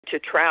to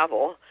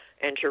travel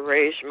and to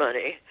raise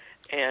money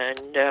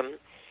and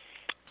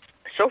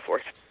so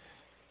forth.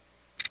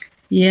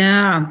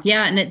 Yeah,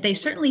 and they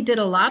certainly did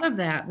a lot of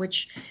that,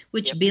 which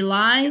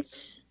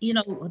belies,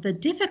 the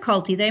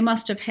difficulty they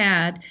must have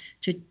had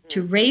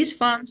to raise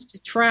funds,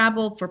 to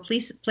travel, for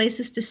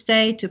places to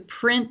stay, to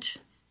print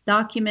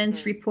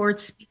documents,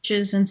 reports,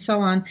 speeches, and so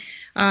on,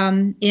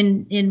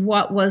 in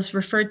what was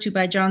referred to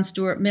by John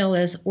Stuart Mill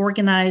as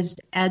organized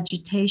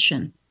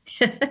agitation.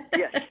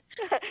 Yes,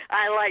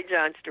 I like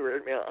John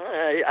Stuart Mill.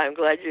 I'm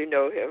glad you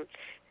know him.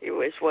 He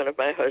was one of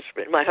my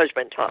husband. My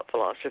husband taught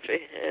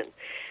philosophy, and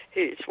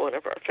he's one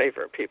of our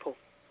favorite people.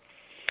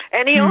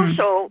 And he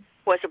also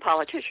was a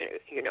politician,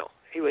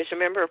 He was a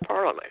member of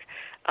Parliament.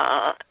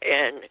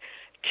 And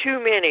too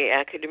many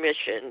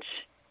academicians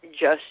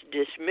just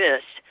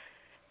dismiss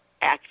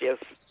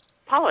active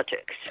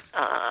politics.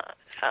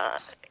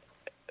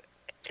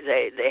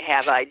 They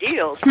have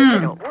ideals, but they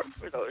don't work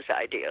for those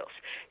ideals.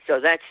 So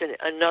that's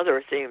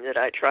another theme that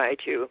I try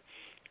to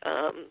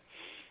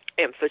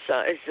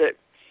emphasize, that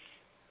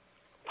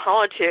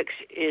politics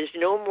is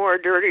no more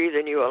dirty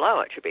than you allow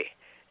it to be.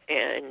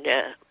 And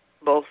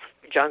both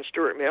John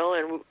Stuart Mill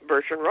and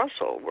Bertrand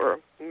Russell were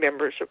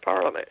members of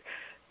Parliament.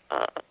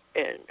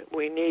 And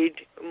we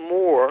need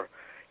more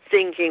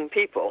thinking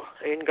people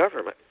in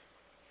government,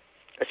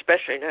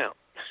 especially now.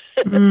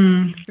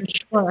 For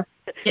sure.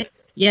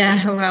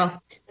 Yeah,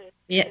 well,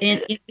 yeah,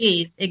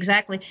 indeed,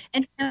 exactly.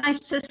 And I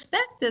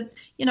suspect that,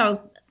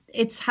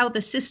 it's how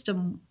the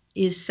system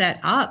is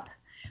set up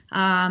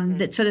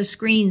that sort of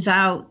screens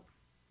out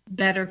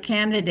better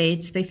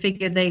candidates. They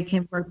figure they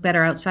can work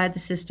better outside the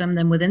system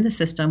than within the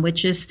system,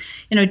 which is,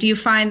 do you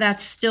find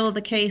that's still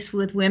the case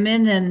with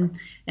women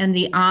and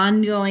the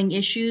ongoing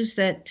issues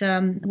that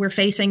we're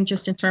facing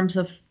just in terms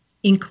of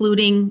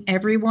including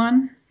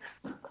everyone?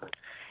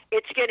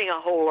 It's getting a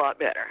whole lot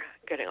better.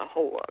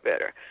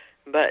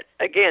 But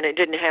again, it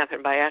didn't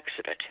happen by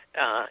accident.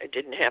 It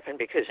didn't happen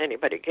because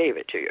anybody gave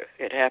it to you.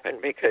 It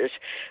happened because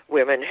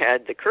women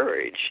had the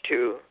courage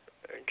to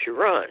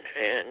run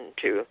and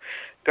to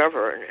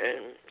govern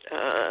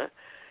and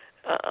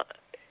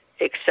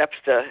accept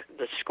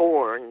the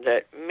scorn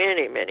that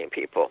many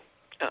people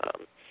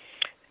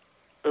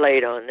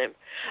laid on them.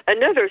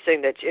 Another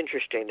thing that's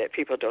interesting that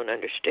people don't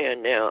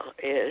understand now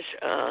is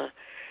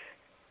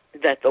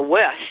that the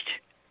West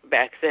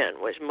back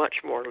then was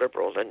much more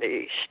liberal than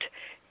the East.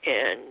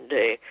 And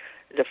the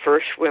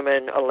first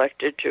women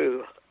elected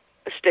to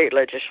a state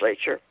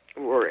legislature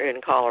were in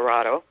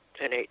Colorado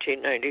in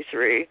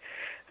 1893.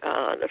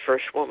 The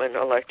first woman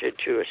elected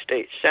to a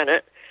state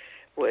senate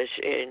was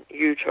in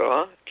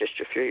Utah just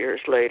a few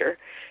years later.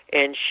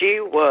 And she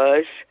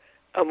was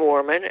a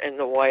Mormon and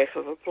the wife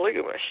of a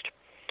polygamist.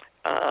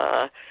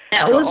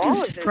 That was a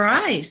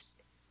surprise.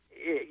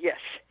 Yes,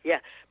 yeah.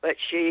 But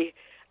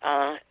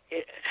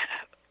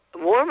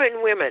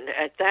Mormon women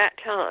at that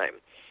time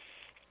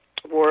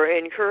were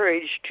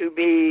encouraged to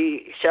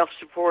be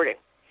self-supporting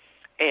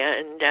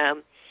and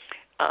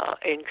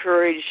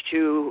encouraged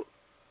to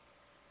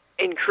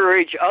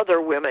encourage other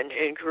women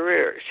in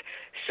careers.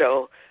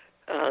 So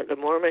the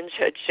Mormon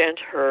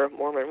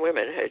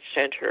women had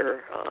sent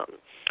her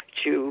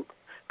to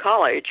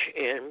college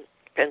in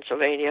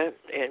Pennsylvania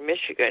and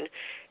Michigan,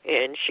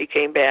 and she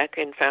came back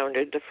and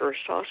founded the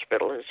first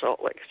hospital in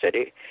Salt Lake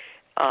City.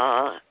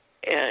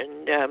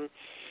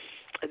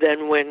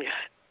 Then when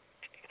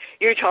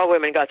Utah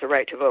women got the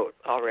right to vote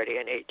already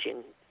in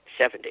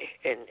 1870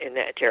 in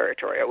that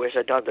territory, it was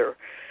another.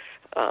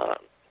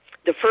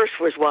 The first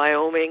was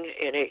Wyoming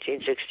in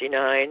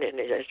 1869, and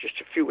that's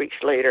just a few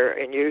weeks later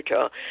in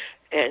Utah.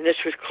 And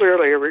this was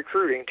clearly a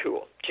recruiting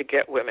tool to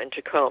get women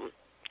to come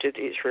to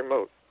these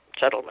remote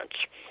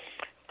settlements.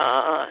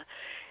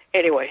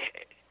 Anyway,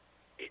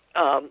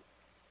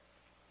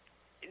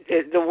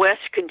 the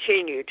West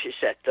continued to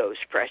set those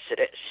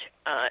precedents.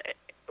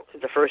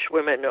 The first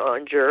women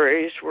on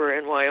juries were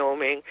in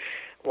Wyoming.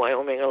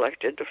 Wyoming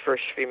elected the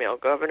first female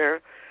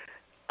governor.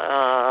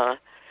 And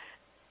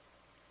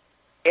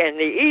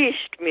the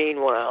East,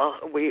 meanwhile,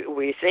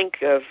 we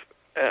think of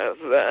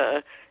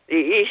the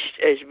East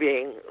as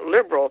being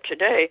liberal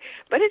today,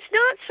 but it's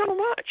not so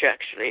much,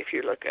 actually, if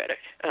you look at it.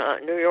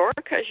 New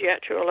York has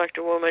yet to elect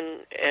a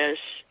woman as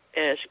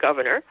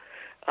governor,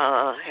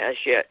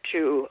 has yet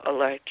to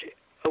elect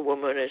a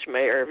woman as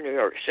mayor of New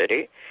York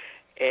City,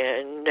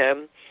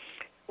 and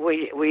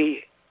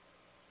we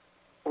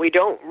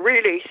don't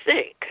really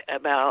think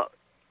about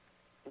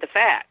the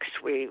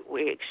facts. We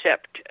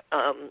accept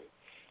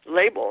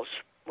labels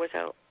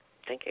without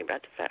thinking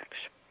about the facts.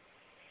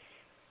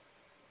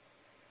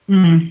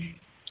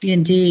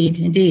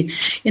 Indeed.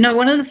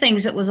 One of the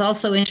things that was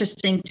also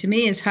interesting to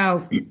me is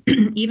how,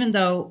 even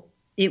though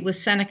it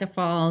was Seneca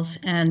Falls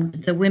and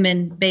the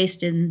women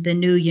based in the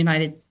new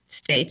United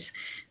States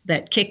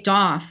that kicked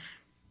off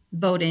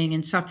voting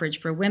and suffrage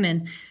for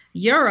women,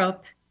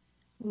 Europe,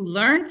 who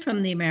learned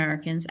from the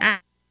Americans,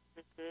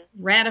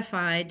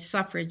 ratified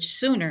suffrage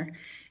sooner.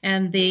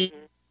 And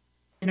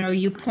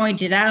you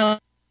pointed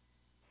out,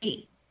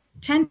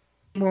 10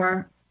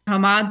 more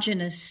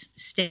homogenous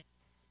states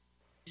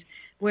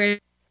where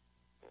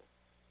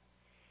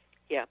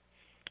yeah.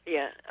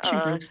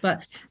 groups,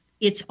 but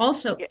it's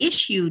also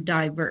issue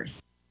diverse.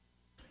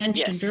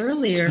 Mentioned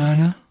earlier,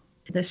 Donna?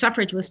 the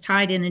suffrage was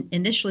tied in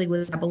initially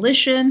with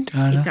abolition.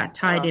 Donna? It got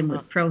tied in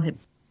with prohibition.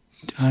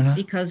 Donna?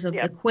 Because of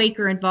the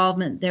Quaker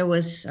involvement, there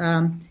was,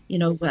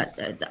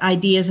 the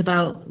ideas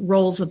about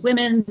roles of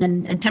women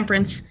and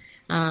temperance.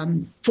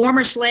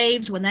 Former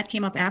slaves, when that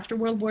came up after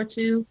World War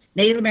II,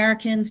 Native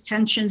Americans,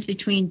 tensions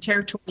between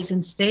territories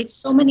and states.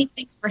 So many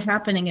things were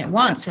happening at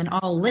once and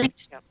all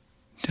linked.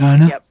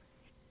 Donna? Yep.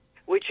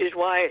 Which is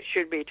why it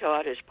should be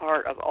taught as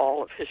part of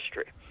all of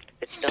history.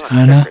 It's not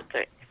Donna? a separate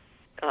thing.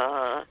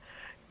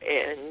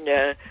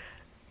 And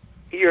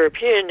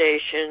European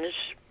nations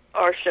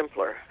are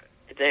simpler.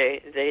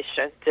 They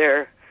sent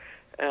their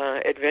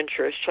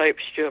adventurous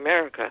types to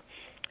America,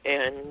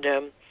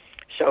 and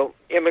so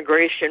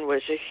immigration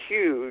was a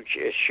huge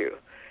issue,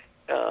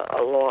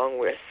 along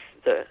with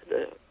the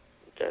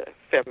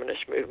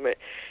feminist movement,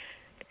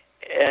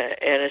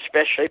 and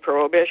especially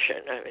prohibition.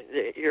 I mean,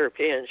 the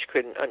Europeans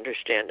couldn't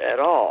understand at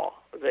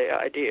all the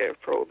idea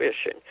of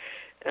prohibition.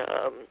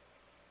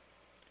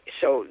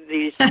 So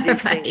these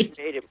things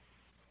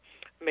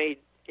made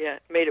a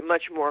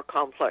much more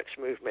complex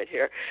movement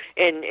here,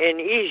 and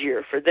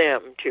easier for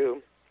them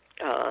to.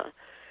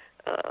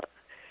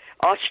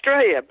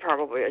 Australia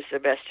probably is the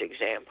best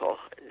example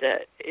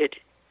that it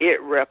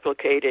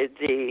replicated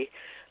the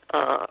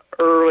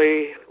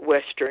early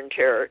Western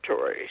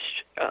territories,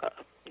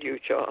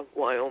 Utah,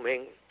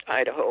 Wyoming,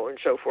 Idaho, and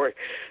so forth,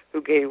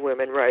 who gave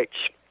women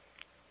rights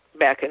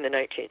back in the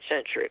 19th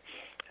century,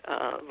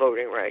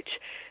 voting rights,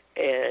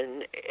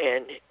 and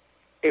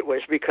it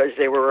was because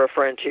they were a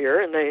frontier,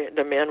 and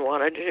the men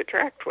wanted to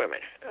attract women.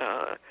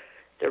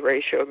 The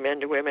ratio of men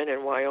to women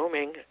in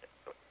Wyoming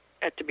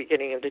at the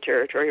beginning of the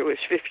territory was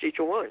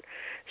 50-1.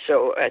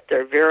 So at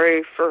their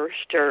very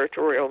first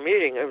territorial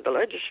meeting of the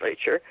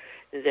legislature,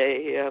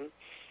 they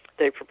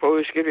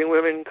proposed giving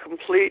women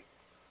complete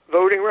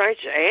voting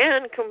rights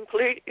and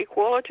complete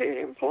equality in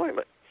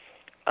employment.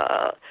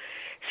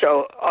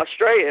 So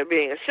Australia,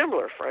 being a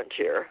similar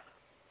frontier,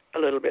 a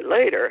little bit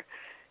later,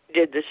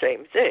 did the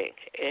same thing.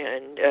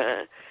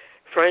 And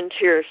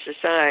frontier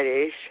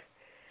societies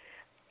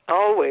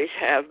always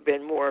have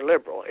been more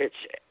liberal.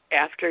 It's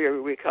after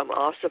you become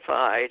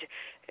ossified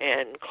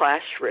and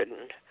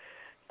class-ridden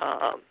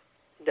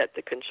that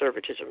the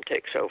conservatism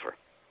takes over.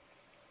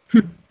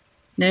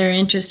 Very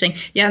interesting.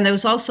 Yeah, and there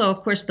was also,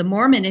 of course, the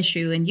Mormon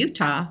issue in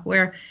Utah,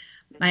 where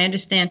I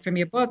understand from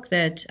your book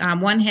that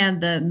on one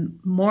hand, the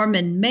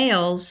Mormon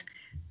males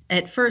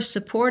at first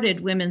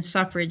supported women's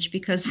suffrage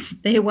because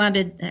they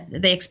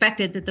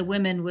expected that the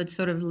women would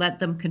sort of let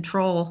them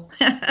control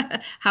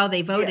how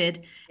they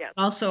voted.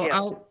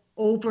 Also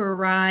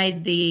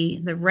override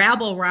the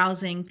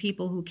rabble-rousing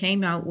people who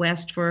came out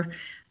west for,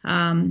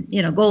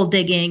 gold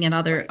digging and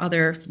other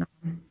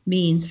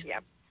means.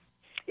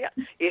 Yeah,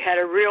 you had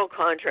a real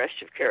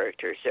contrast of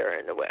characters there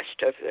in the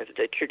West, of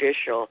the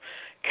traditional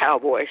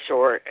cowboy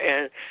sort,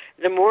 and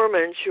the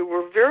Mormons, who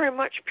were very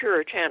much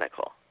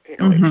puritanical,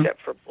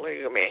 except for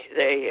polygamy.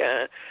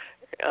 They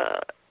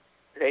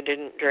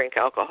didn't drink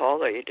alcohol.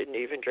 They didn't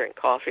even drink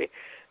coffee.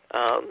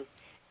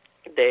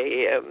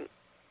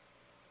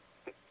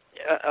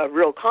 A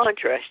real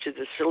contrast to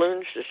the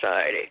saloon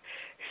society.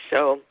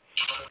 So,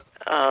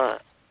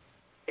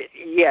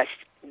 yes,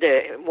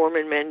 the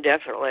Mormon men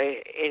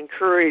definitely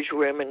encouraged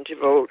women to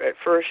vote at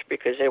first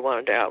because they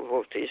wanted to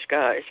outvote these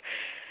guys.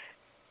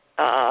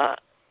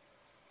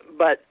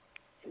 But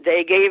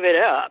they gave it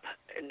up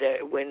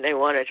when they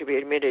wanted to be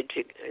admitted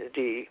to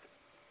the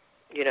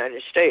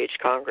United States.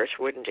 Congress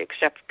wouldn't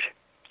accept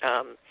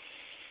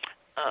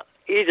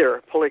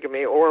either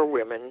polygamy or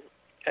women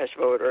as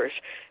voters,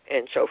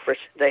 and so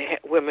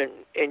women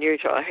in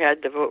Utah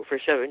had to vote for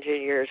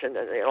 17 years, and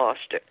then they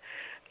lost it.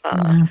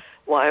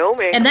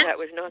 Wyoming, that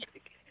was not.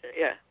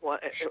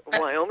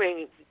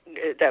 Wyoming,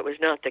 that was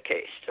not the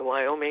case. The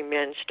Wyoming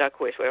men stuck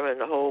with women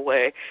the whole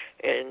way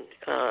and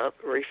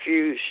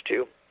refused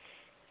to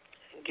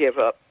give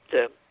up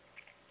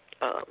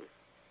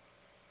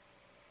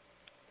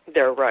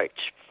their rights.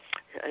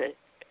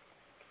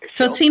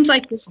 So it seems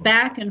like this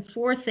back and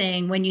forth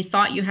thing, when you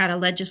thought you had a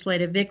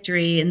legislative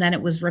victory and then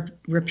it was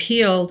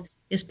repealed,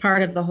 is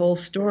part of the whole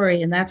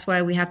story, and that's why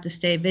we have to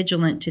stay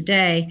vigilant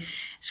today.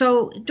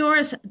 So,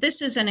 Doris,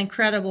 this is an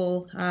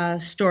incredible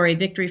story,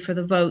 victory for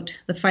the vote,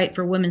 the fight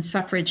for women's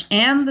suffrage,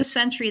 and the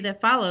century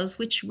that follows,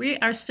 which we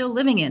are still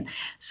living in.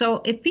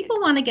 So if people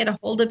want to get a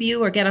hold of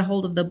you or get a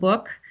hold of the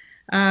book,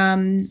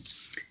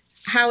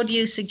 how do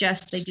you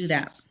suggest they do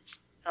that?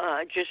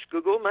 Just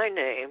Google my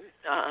name,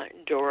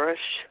 Doris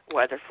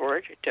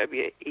Weatherford,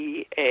 Weatherford,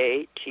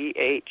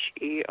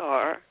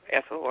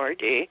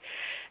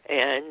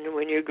 and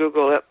when you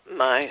Google it,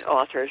 my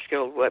Authors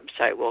Guild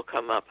website will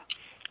come up.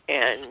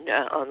 And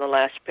on the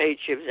last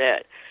page of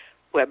that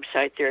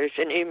website, there's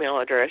an email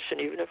address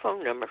and even a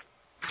phone number.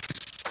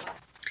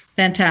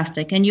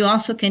 Fantastic. And you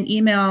also can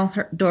email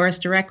Doris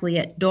directly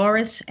at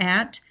doris@doris,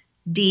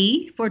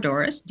 D for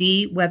Doris,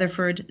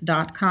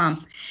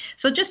 dweatherford.com.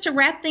 So just to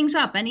wrap things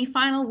up, any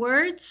final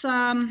words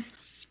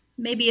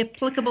maybe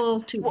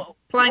applicable to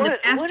applying the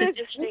past to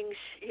today?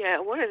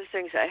 One of the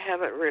things I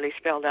haven't really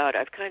spelled out,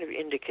 I've kind of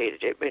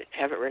indicated it, but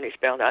haven't really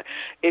spelled out,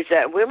 is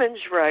that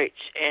women's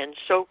rights and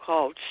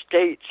so-called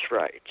states'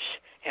 rights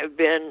have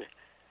been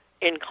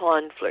in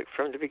conflict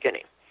from the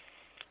beginning.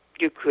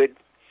 You could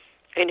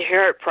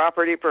inherit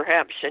property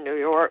perhaps in New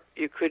York.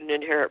 You couldn't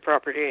inherit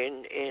property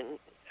in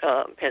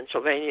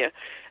Pennsylvania.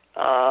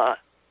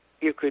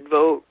 You could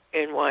vote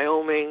in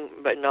Wyoming,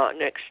 but not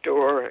next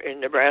door in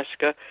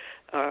Nebraska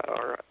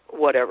or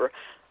whatever.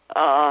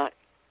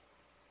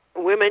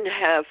 Women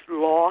have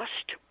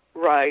lost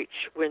rights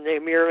when they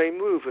merely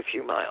move a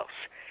few miles.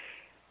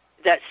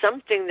 That's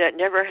something that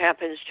never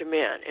happens to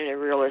men in a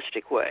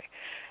realistic way.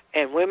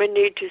 And women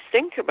need to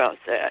think about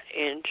that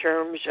in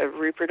terms of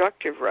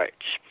reproductive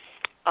rights.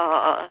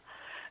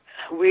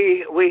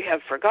 We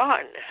have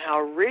forgotten how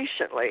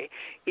recently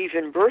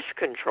even birth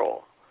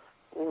control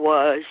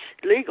was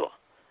legal.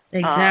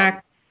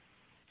 Exactly.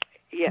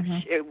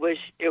 Yes, it was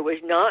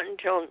not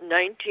until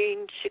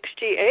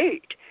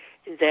 1968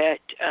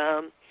 that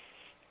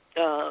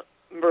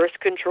birth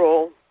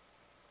control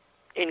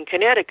in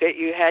Connecticut,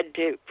 you had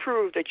to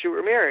prove that you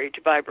were married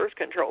to buy birth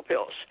control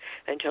pills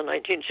until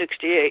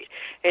 1968.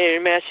 And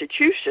in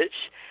Massachusetts,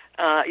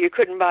 you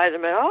couldn't buy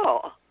them at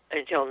all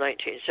until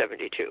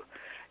 1972.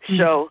 Mm-hmm.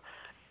 So,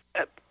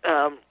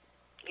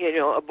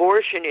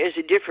 abortion is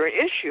a different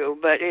issue,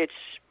 but it's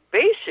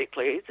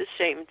basically the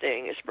same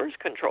thing as birth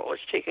control.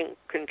 It's taking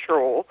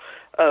control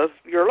of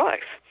your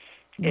life.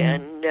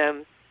 Mm-hmm.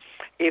 And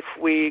if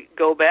we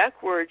go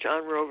backwards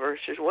on Roe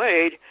versus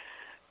Wade,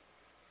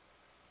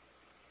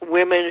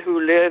 women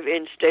who live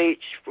in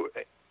states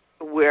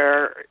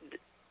where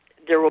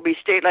there will be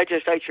state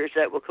legislatures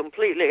that will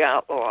completely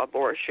outlaw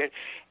abortion,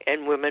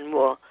 and women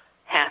will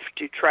have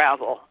to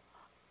travel.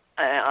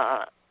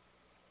 And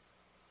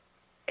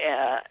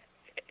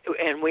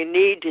we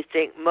need to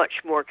think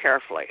much more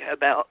carefully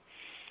about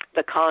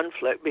the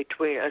conflict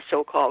between a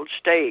so-called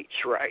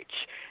state's rights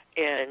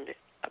and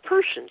a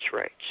person's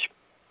rights.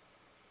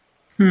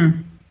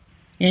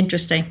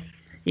 Interesting.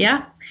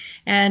 Yeah.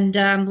 And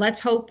let's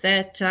hope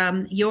that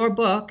your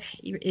book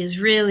is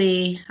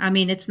really,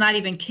 it's not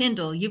even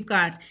Kindle. You've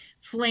got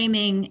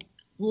flaming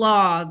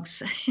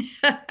logs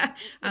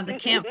on the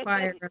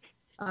campfire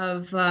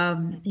of,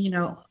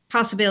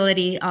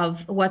 possibility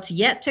of what's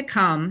yet to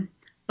come.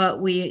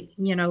 But we,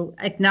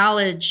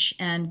 acknowledge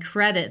and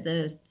credit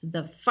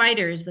the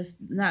fighters,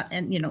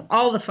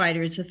 all the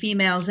fighters, the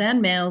females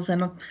and males,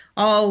 and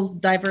all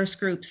diverse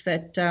groups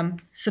that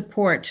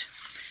support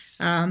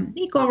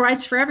equal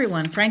rights for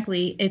everyone,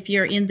 frankly, if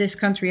you're in this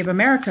country of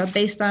America,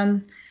 based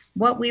on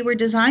what we were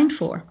designed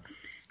for.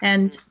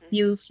 And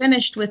you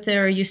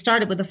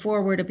started with a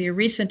foreword of your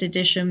recent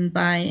edition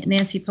by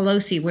Nancy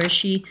Pelosi, where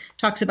she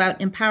talks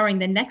about empowering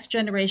the next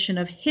generation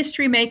of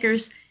history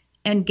makers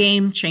and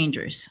game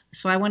changers.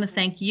 So I want to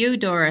thank you,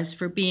 Doris,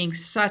 for being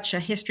such a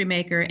history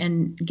maker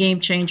and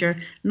game changer,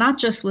 not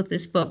just with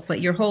this book,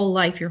 but your whole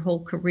life, your whole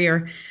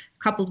career,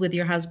 coupled with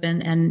your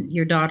husband and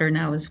your daughter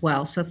now as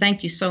well. So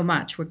thank you so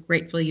much. We're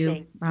grateful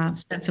you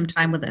spent some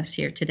time with us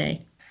here today.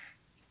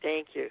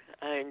 Thank you.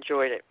 I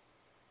enjoyed it.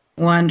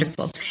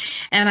 Wonderful.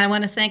 And I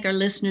want to thank our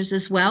listeners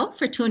as well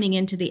for tuning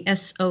into the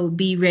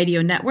SOB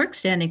Radio Network,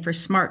 standing for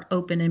Smart,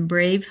 Open, and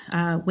Brave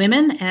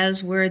Women,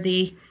 as were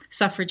the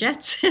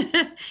suffragettes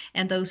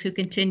and those who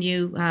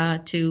continue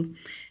to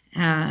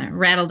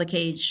rattle the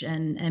cage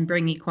and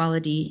bring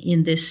equality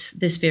in this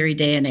very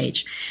day and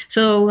age.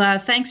 So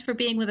thanks for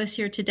being with us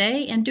here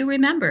today. And do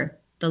remember,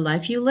 the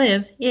life you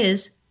live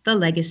is the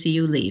legacy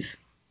you leave.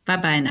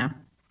 Bye-bye now.